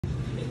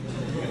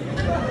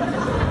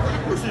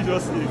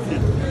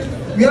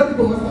We have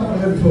people who have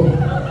here before.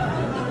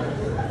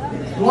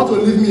 You want to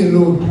leave me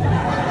alone.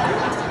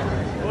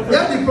 We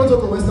have the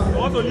protocol Western. I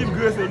want to leave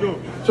Grace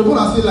alone.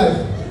 Shobuna still life.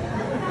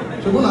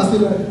 Shobuna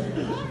still life.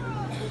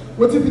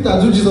 What if Peter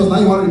do Jesus now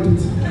you want to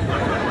repeat?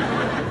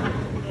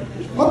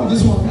 What be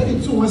this one? I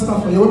need two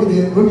Western for you. What be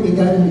they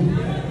guide me?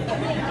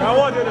 I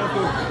want you to.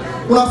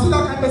 When I see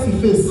that kind of person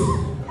face,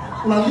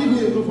 when I leave me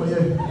alone for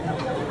here.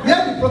 We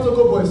have the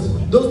protocol boys.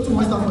 Those two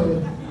Western for you.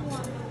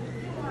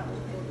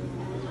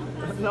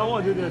 I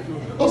want you there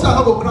too. Also, I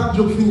have a crack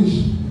joke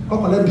finish.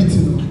 Come on, let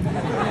beating.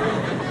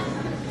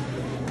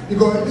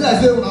 Because like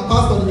I say, when I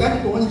pastor, the kind of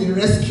people when they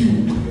rescue,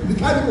 the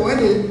kind of people when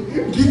they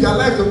give their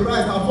life to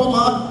Christ, and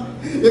former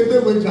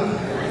Ekbeweja.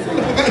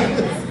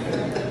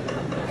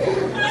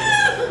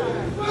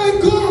 My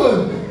God!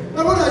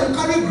 My brother, you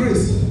carry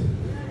grace.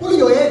 Only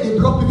your head, they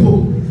block people.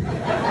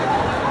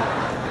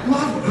 You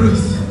have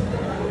grace.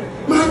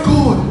 My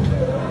God!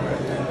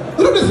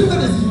 You know the thing that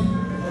they see?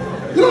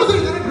 You know what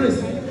you carry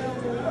grace?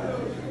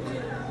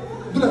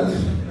 Do like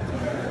this.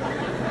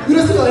 You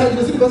don't see your head, you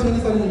don't see the person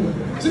standing here.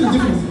 See the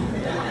difference?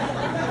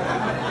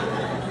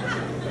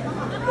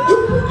 You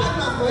put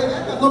eyeglass for head,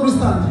 eyeglass not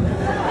stand.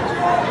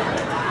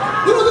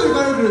 You know what you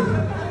carry grace?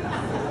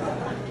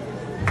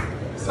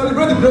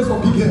 Celebrate the grace for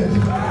big head.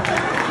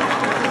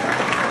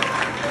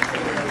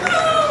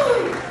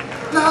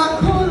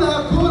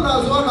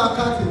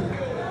 Zualakate.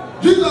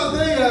 Jesus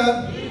dey here.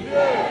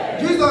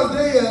 Jesus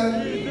dey here.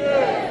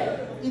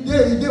 He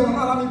dey. Will not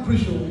allow me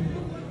preach.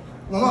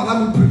 Will not allow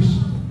me preach.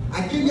 I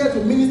came here to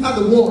minister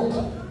the word.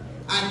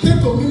 I came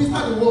to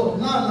minister the word.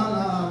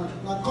 Nah.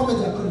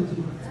 Comedy according to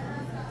you.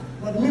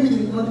 Not the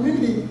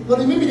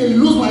maybe they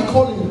lose my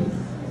calling.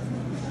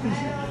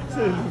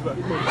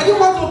 I didn't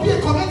want to be a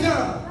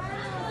comedian.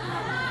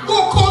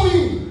 God call me.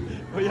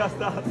 Oh, yeah,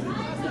 start. A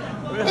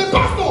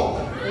pastor.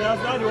 Oh, yeah,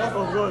 start the work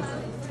of God.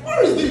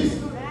 What is this?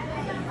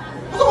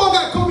 So one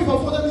guy called me for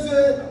photo and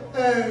say,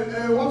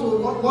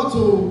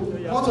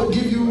 want to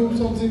give you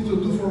something to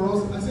do for us.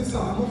 I said, sir,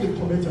 I'm not a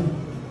comedian.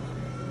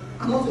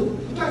 I'm not a.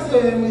 The guy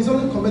said, it's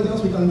only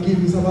comedians we can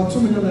give. It's about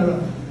 2 million naira.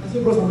 I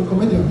said, bros, I'm a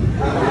comedian.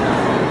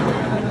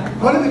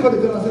 Why did they call the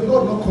girl? I said,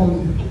 God not call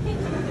me.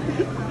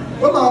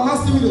 When my mama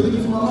see me, they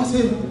give my mama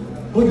say,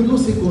 oh, you know,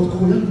 say God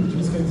call you. Do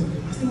this kind of thing.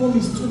 I said, mommy,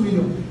 it's 2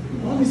 million.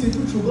 Mommy said,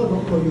 true, God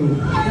not call you.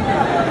 I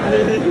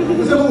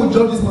said, when we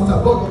judge this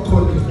matter, God not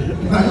call you.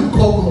 Now you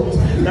call God.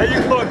 Now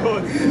you call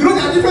God. You know,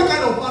 there are different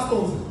kind of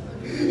pastors.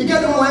 You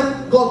get the one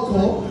like God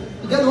call.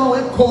 You get the one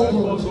like call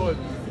God.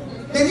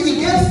 Then you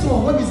get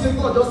some when we say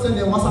God just send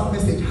a WhatsApp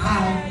message,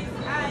 hi.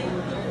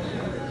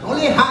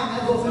 Only hi,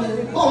 I go send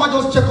it. Oh, I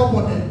just check up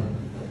on them.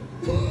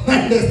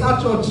 They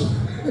start church.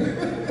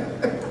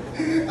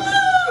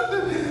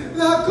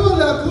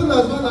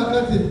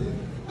 Zualakate.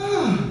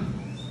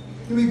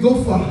 You will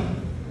go far.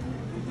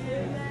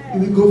 You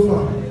will go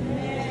far.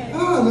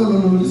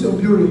 No, this is your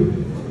glory.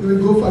 You will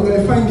go far. You are a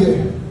fine girl.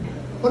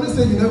 Only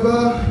say you never.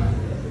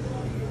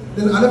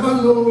 Then I never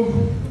know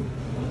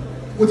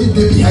what is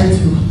there behind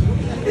you.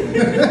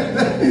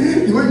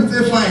 You want to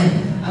say fine.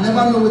 I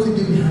never know what is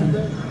there behind.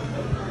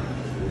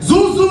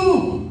 Zuzu.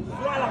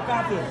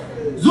 Zualakate.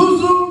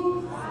 Zuzu.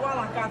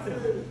 Zualakate.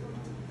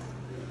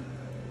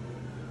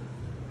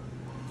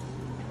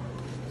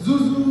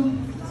 Zuzu.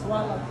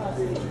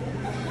 Zualakate.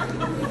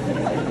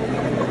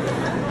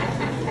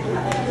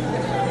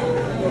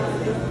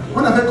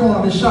 When I come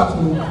on the shop,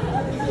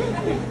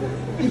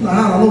 if my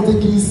hand, I don't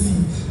take any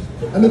seat.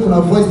 I make my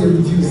voice they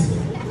reduce.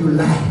 You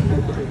lie.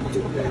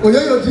 Oh,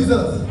 yo,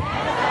 Jesus.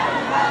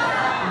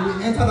 We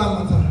enter that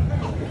matter.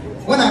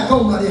 When I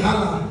come by the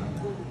holla,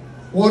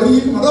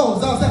 Warri, I don't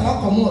observe, say, I want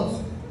to come out.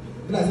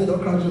 Then I say,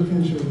 don't cry, you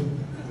finish it.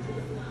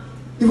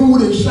 Even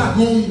with a shot,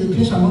 yeah, the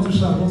finish, I want to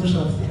shot.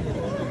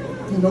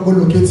 He's not going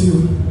to locate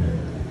you.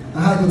 I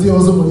had to tell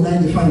also for the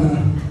night, the final.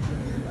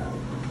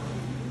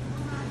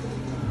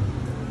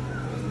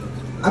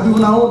 I be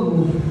when I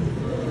own.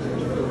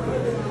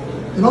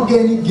 You not get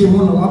any game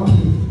on one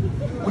play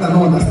when I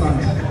don't understand.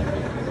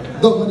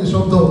 Dog when they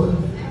shop dog.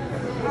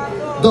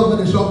 Dog when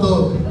they shop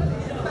dog.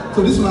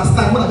 So this one I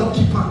start when I don't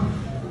keep on.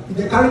 If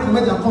they carry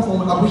comedy and come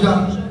from Abuja,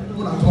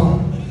 when I turn.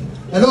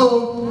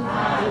 Hello?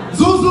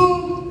 Zuzu!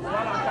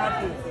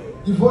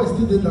 The voice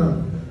still there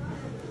down.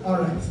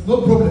 Alright,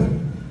 no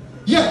problem.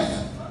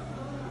 Yes.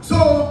 So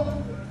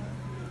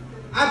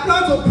I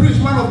plan to preach,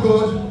 man of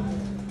God.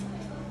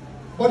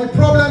 But the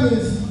problem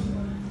is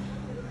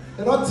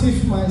they don't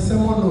thief my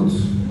sermon notes.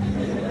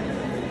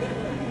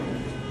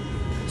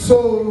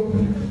 So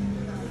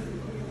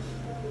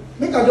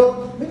make I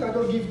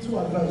just give two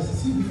advice.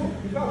 See, before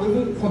I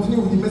even continue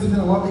with the message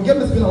I want, get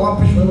message I want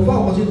to preach for before I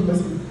continue the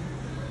message.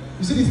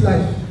 You see this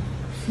life,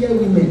 fear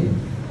women.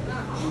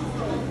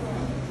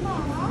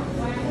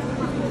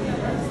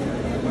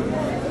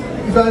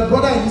 If you are a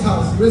brother in this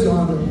house, raise your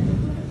hand up.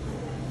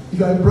 If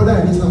you are a brother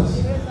in this house,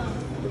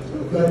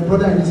 you are a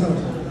brother in this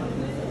house.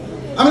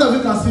 How many of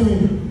you can see me?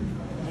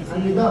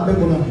 And you can't beg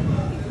on.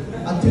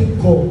 I take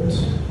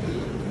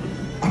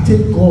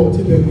God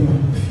to beg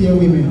on. Fear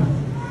women.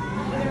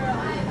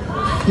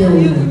 fear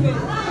women.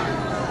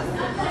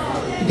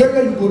 Get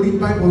where you go read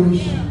Bible,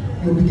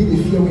 you begin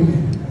to fear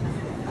women.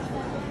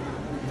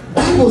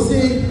 Bible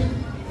say,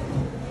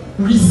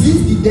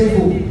 resist the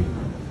devil,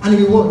 and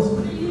he will what?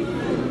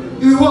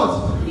 He will what?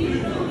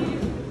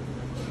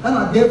 And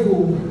a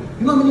devil,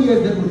 you know how many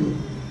years devil is?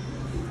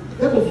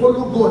 Devil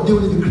follow God, they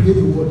will create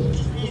the world.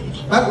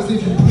 Bible says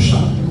if you push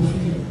out, you will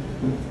flee.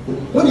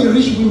 When you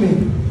reach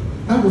women,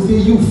 Bible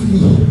says you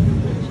flee.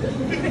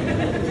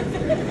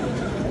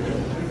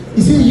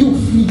 He said you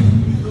flee.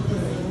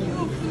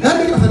 That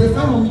means as I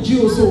find Mommy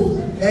Gio also,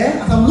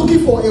 as I'm looking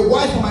for a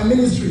wife for my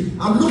ministry,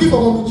 I'm looking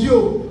for Mommy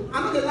Gio. I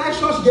know the like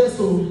church girls,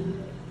 so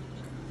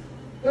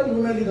tell the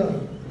women leader.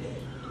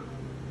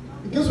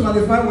 In case when I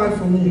find wife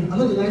for me, I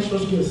know the like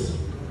church girls.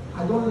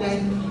 I don't like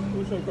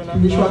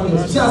spiritual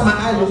girls. See, as my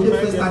eye locate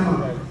first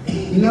timer,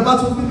 he never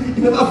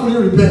fully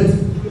repent.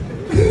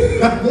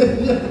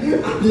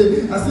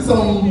 I see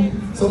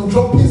some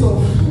droppings of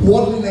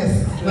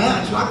worldliness.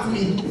 Now attract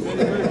me.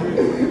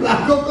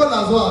 Like Coco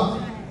as well.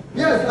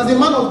 Yes, as a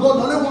man of God,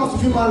 only wants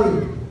to be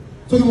married.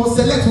 So you must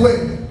select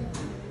well.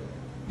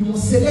 You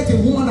must select a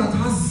woman that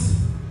has,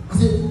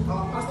 as a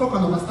pastor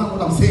can understand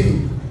what I'm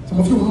saying. Some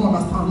of you will not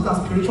understand. These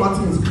are spiritual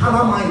things.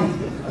 Carnal mind.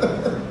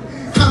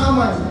 Carnal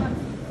mind.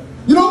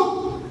 You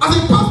know, as a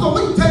pastor,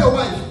 when you tell your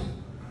wife,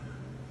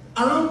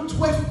 around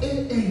 12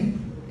 a.m.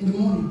 in the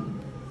morning,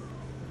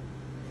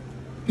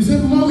 you say,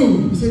 Mommy,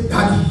 you say,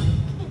 Daddy.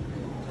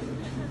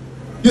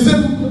 You say,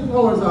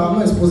 no worries, I'm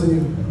not exposing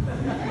you.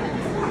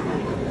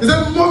 You say,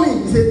 Mommy,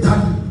 you say,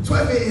 Daddy.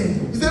 12 a.m.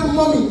 You say,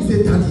 Mommy, you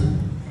say, Daddy.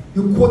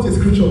 You quote a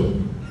scripture.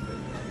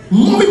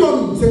 Mommy,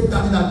 Mommy, you say,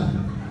 Daddy, Daddy.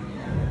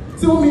 You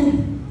say, Mommy,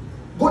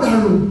 go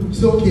that room. You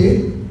say,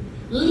 okay.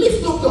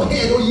 Lift up your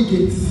head, all ye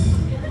gates.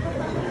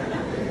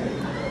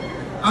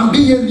 And be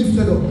ye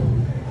lifted up.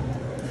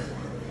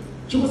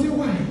 She will say,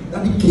 why?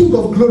 That the King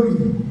of glory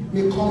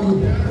may come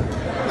in.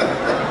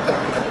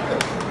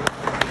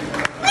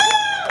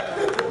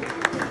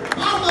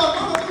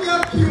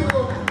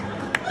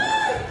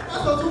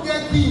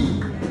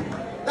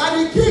 That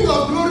the King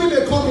of glory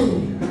may come in.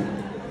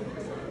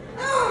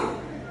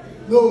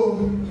 No,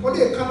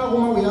 only a carnal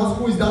woman will ask,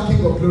 who is that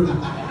King of glory?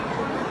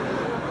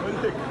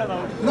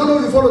 No,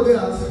 you follow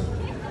theirs.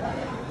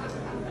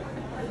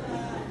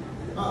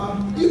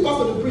 If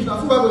pastor to preach,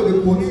 that's why they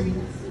quote.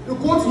 You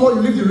quote more,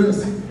 you leave the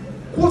rest.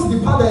 Quote the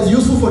part that is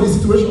useful for the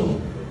situation.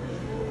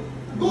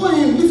 Go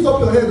in, lift up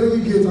your head when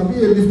you get and be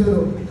lifted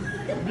up.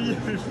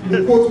 The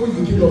quote, who is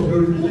the King of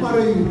glory? Who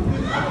marry you?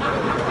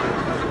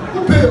 Who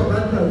pay your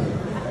rent price?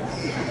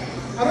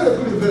 I know they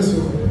put the verse.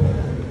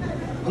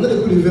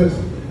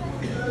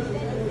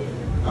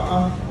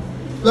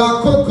 La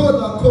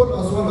code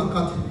as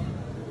Zualakate.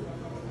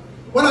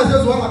 When I say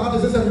Zualakate,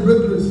 say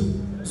celebrate grace.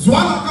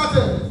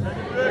 Zualakate.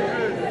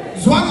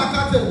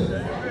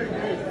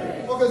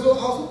 Okay, so I'll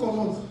also come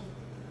out.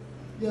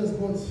 Yes,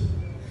 but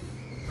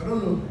I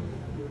don't know.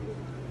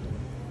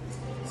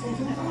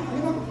 Something.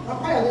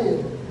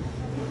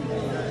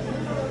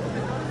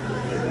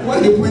 Why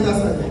they point that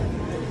side?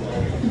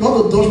 You want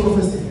to dodge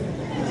prophecy.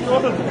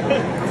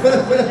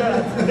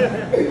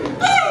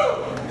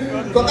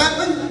 Because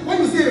when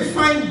you see a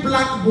fine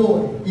black boy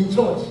in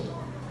church,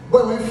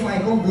 boy went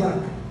fine, come black.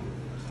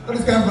 All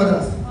these kind of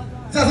brothers.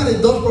 See, I say they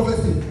dodge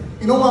prophecy.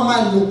 You know what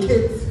man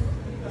locate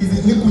his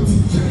iniquity.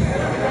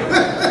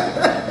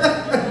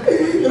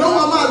 You know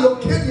what man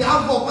locate the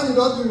havoc when you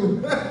don't do.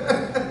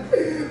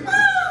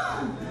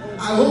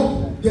 I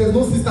hope there's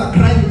no sister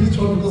crying in this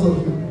church because of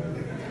you.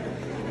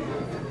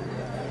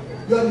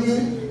 You're the,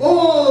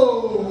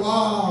 oh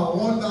wow,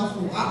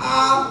 wonderful.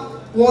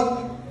 What?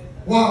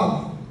 Wow.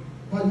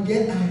 But you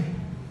get eye.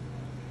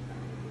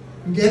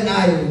 You get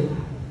eye.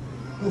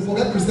 Don't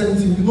forget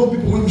Christianity. You know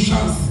people when you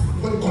chance,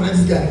 you want to connect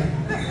this guy.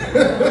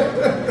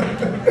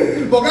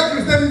 Forget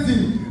Christianity.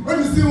 When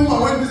you see woman,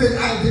 when you say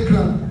eye, they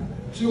cry.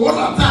 She was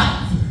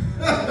attacked.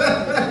 I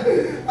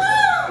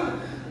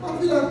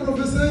feel like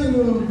professor, you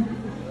know.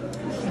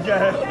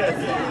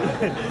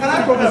 Can I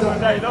prophesy?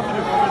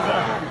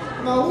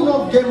 Now, who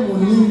not get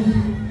money?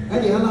 And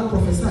they are not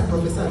prophesy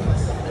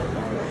pass.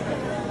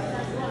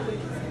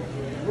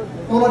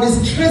 Or the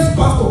stress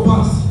pastor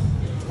pass.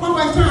 On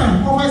my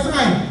time.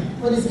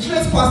 Or the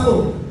stress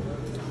pastor.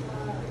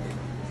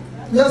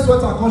 Yes,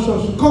 what our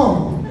conscious.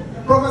 Come.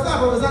 Prophesy.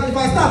 If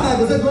I start, I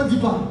will say go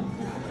deeper.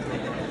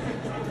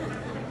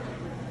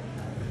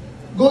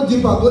 Go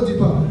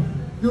deeper.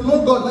 You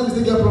know God, then you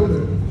say get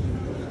problem.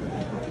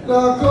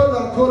 La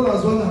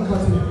cola,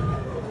 Zualakate.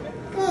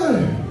 Hey.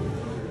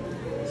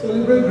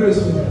 Celebrate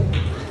grace.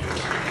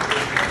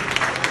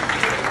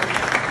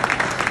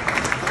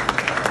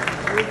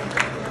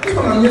 This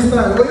one on your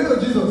style. Were you your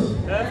Jesus?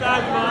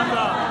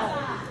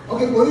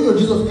 Okay, were you your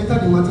Jesus? Enter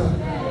the matter.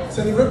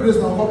 Celebrate grace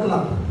now. Hot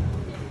clap.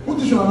 Who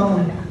teach you on that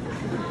one?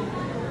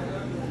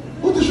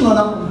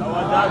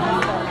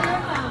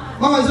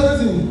 Mama, is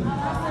everything?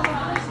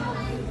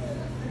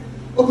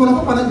 Okay, now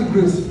Papa, let me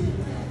grace.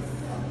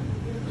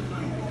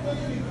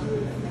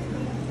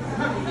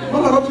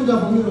 Mama, don't change that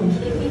for me.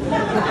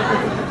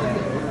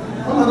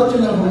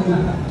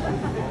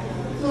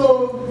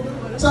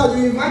 Sir,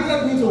 you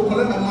invited me to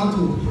collect my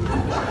mantle.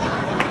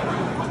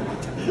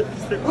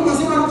 Come and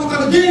say, man, look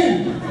at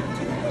again.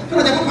 Come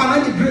on, I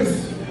need grace.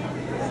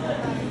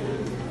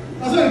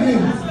 I said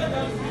again. I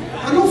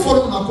don't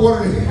follow my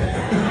quarry.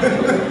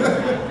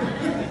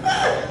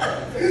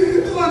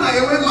 This one I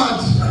am mad.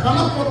 I'm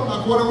not following my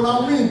quarry when I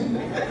win.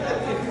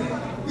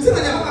 You said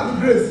that you have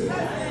grace.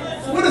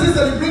 So when they say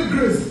celebrate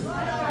grace,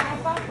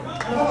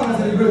 I'm not going to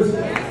celebrate.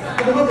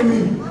 But not be me.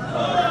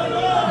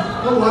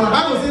 No one.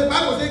 Bible says,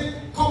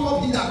 come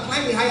up here,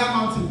 climb a higher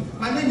mountain.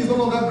 My name is no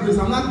longer Grace.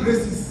 I'm not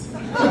Graces.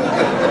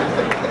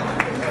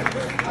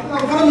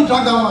 Follow me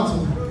drag that one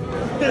too.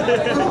 I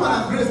don't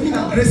want grace, me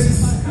not graces.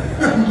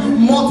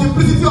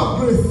 Multiplicity of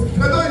grace. They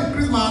don't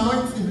increase my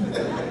anointing.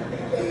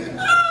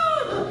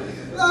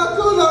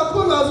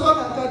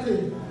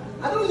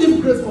 I don't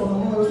leave grace for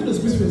now. I was in the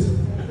squeeze face.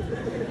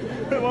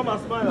 I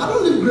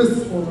don't leave grace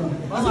for now.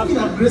 I was looking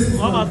at graces.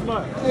 Mama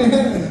smile.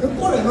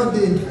 Poor are not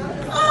there.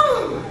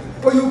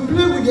 When you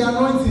play with the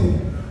anointing,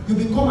 you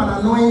become an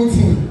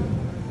anointing.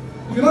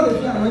 If you're not a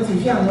fear anointing,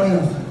 fear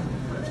annoyance.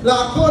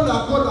 La code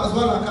as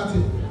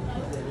Zualakate.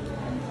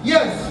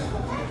 Yes.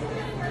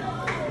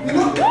 You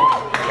know?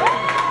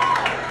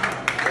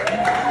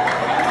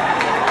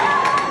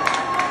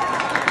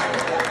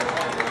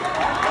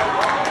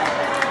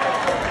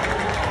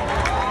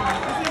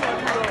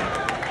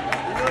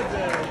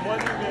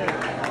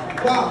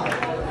 Wow.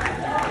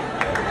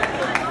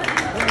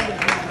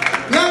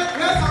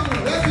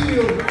 Let's see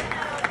you.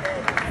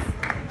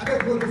 I got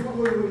to go before.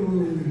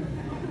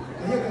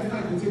 I hear that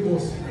tonight will take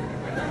boss.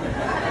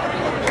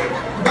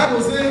 The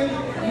Bible says,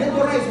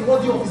 laborer is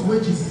worthy of his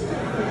wages.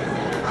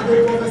 And they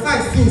prophesy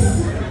since.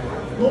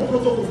 No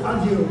protocol stand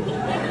here.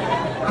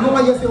 I know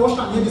why you say,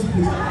 Usher, near this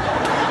place.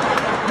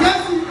 Yes,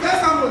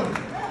 Samuel.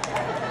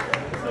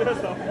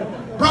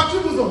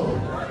 Brachibuzo.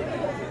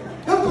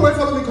 Don't go away,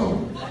 follow me, come.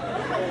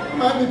 Come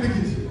help me pick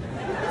it.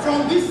 From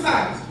this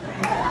side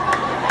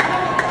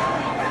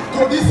to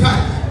this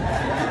side.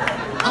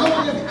 I don't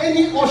want to get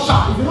any usher.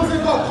 If you don't say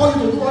God call you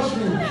to do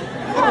ushering, God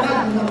will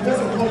not be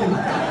manifest of calling.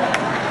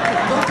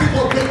 Don't think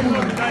of getting me.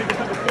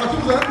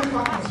 Brachibuzo, help me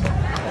pack it.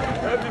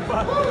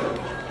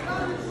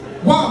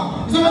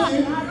 Wow, is that what you?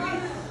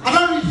 I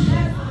don't read.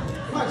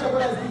 My check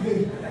what I see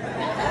there.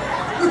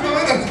 Look at when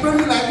I'm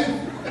explaining like this.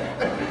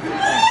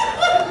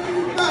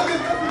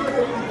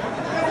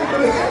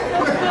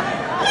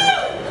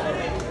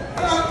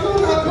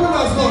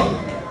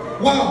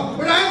 Wow,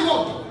 but I have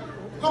work.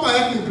 Come and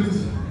help me,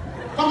 please.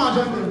 Come and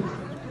join me.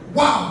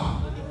 Wow.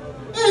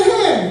 Hey.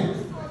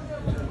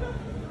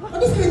 But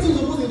this kind of thing is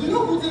supposed to do. You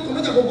know, put in to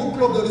make a go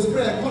club that is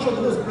prayer. I'm not sure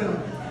they know prayer.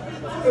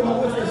 Okay, my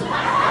voice first. Don't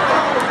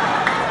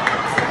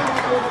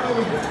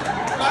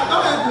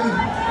help me.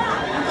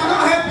 You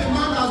cannot help the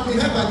man that has been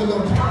helped by the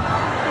Lord.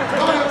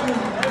 Don't help me.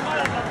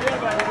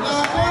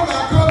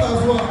 Call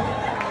as well.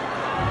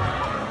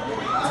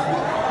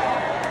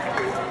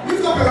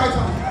 Lift up your right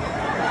hand.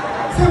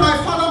 Say, my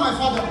father, my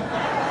father.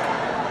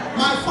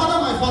 My father,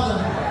 my father.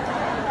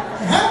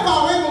 Help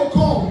our way will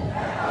come.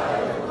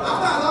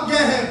 After I don't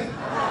get help,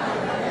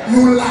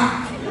 you laugh.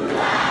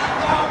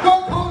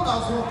 Don't call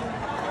as well.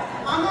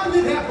 I don't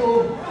need help.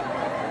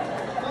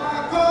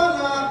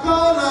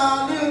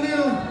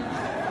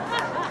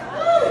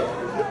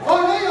 Oh,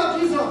 name of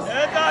Jesus.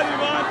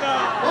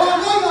 Oh,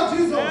 name of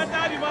Jesus.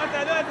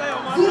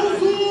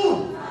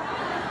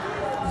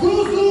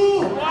 Zuzu.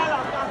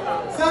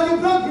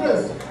 Celebrate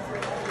grace.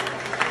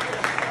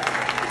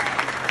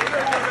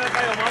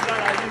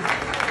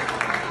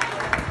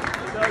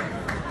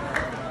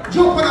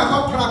 Joke when I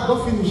got crack,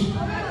 don't finish.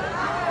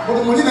 But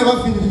the money never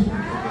finish.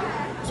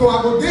 So I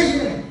go there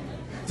here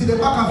till the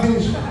back and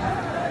finish. If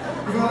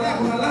you like,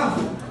 I'm gonna laugh.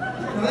 If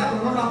you like, I'm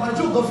gonna laugh. My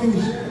joke don't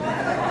finish.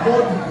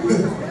 But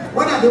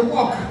when I dey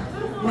walk,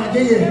 when I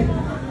get here, I'm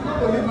not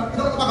gonna leave my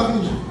back and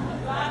finish.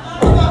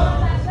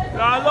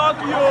 I love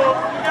you. You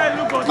guys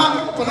look good. Man, I'm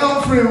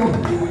not free.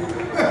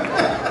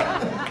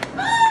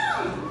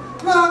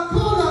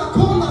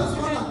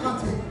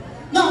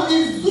 Now,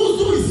 if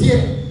Zuzu is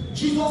here,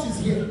 Jesus is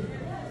here.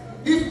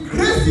 If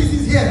Grace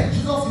is here,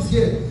 Jesus is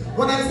here.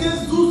 When I say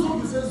Zuzu,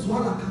 you say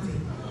Zualakate.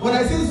 When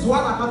I say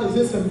Zualakate,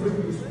 you say celebrate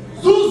grace.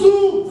 Zuzu!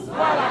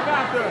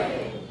 Zualakate.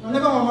 I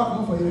never want to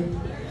come for you.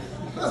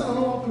 That's why I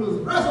don't want close.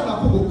 That's why I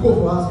put a call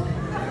for us.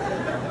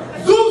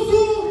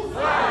 Zuzu!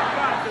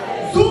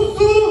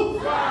 Zuzu!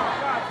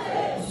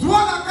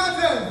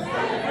 Zualakate!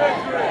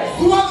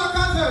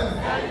 Zualakate!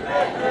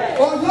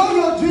 Oh, no,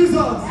 Jesus! I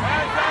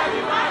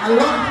love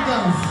you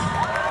guys.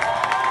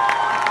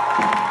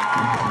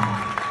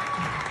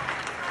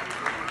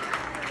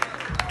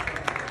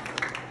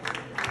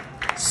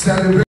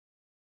 Celebrate.